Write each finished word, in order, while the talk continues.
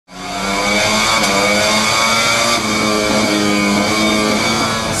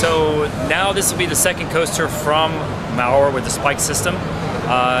this will be the second coaster from Maurer with the spike system.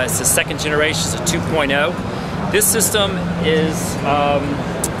 It's the second generation, it's a 2.0. This system is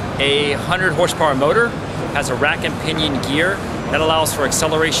a 100 horsepower motor, has a rack and pinion gear that allows for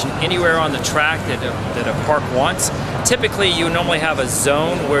acceleration anywhere on the track that a park wants. Typically, you normally have a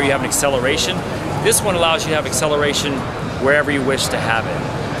zone where you have an acceleration. This one allows you to have acceleration wherever you wish to have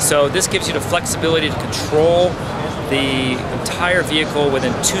it. So this gives you the flexibility to control the entire vehicle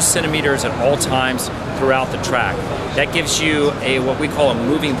within 2 centimeters at all times throughout the track. That gives you what we call a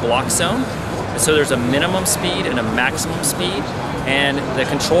moving block zone. So there's a minimum speed and a maximum speed, and the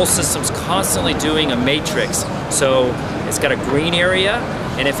control system's constantly doing a matrix. So it's got a green area,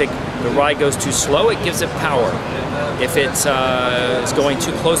 and if the ride goes too slow, it gives it power. If it is going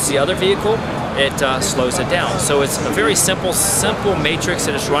too close to the other vehicle, it slows it down. So it's a very simple matrix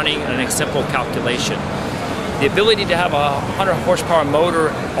that is running in a simple calculation. The ability to have a 100 horsepower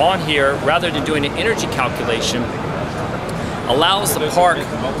motor on here, rather than doing an energy calculation, allows the park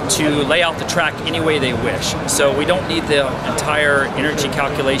to lay out the track any way they wish. So we don't need the entire energy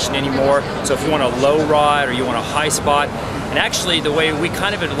calculation anymore. So if you want a low ride or you want a high spot, and actually the way we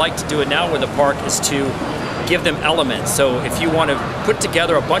kind of like to do it now with the park is to give them elements. So if you want to put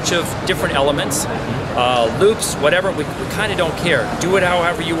together a bunch of different elements, loops, whatever, we kind of don't care. Do it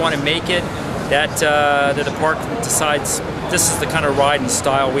however you want to make it, that the park decides this is the kind of ride and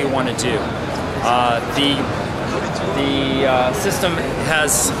style we want to do. The system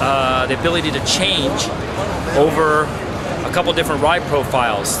has the ability to change over a couple different ride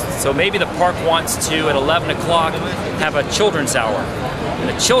profiles. So maybe the park wants to, at 11 o'clock, have a children's hour. In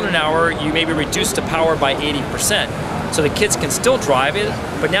the children's hour, you maybe reduce the power by 80%. So the kids can still drive it,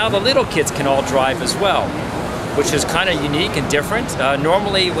 but now the little kids can all drive as well, which is kind of unique and different.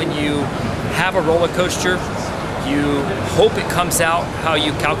 Normally when you have a roller coaster, you hope it comes out how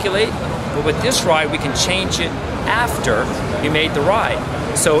you calculate, but with this ride we can change it after you made the ride.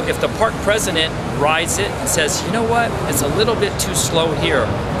 So if the park president rides it and says, you know what, it's a little bit too slow here,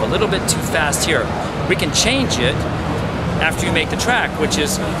 a little bit too fast here, we can change it after you make the track, which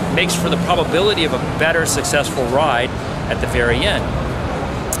makes for the probability of a better successful ride at the very end.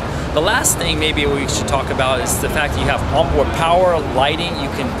 The last thing maybe we should talk about is the fact that you have onboard power, lighting, you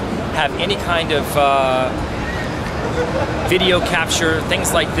can have any kind of video capture,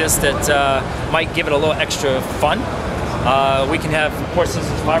 things like this that might give it a little extra fun. We can have, of course, this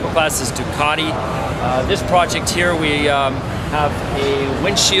is fiberglass, this is Ducati. This project here, we have a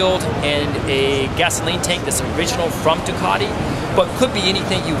windshield and a gasoline tank that's original from Ducati, but could be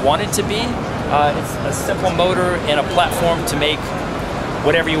anything you want it to be. It's a simple motor and a platform to make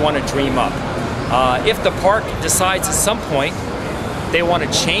whatever you want to dream up. If the park decides at some point they want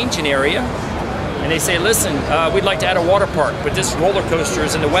to change an area, and they say, listen, we'd like to add a water park, but this roller coaster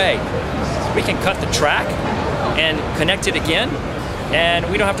is in the way, we can cut the track and connect it again, and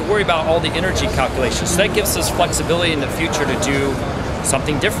we don't have to worry about all the energy calculations. So that gives us flexibility in the future to do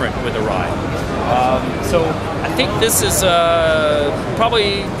something different with the ride. So I think this is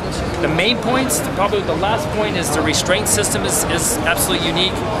probably the main points. Probably the last point is the restraint system is absolutely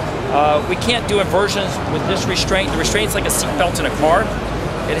unique. We can't do inversions with this restraint. The restraint's like a seatbelt in a car.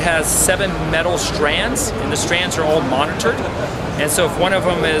 It has 7 metal strands, and the strands are all monitored. And so if one of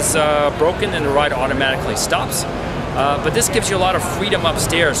them is broken, then the ride automatically stops. But this gives you a lot of freedom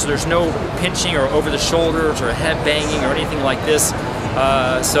upstairs, so there's no pinching or over the shoulders or head banging or anything like this.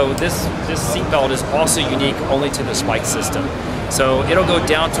 So this seatbelt is also unique only to the spike system. So it'll go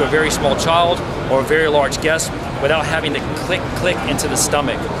down to a very small child or a very large guest without having to click into the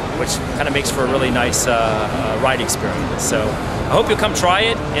stomach, which kind of makes for a really nice ride experience. So I hope you'll come try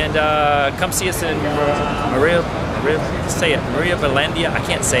it, and come see us in Maria Belandia. I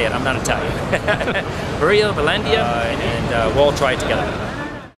can't say it, I'm not Italian. Maria Belandia, and we'll try it together.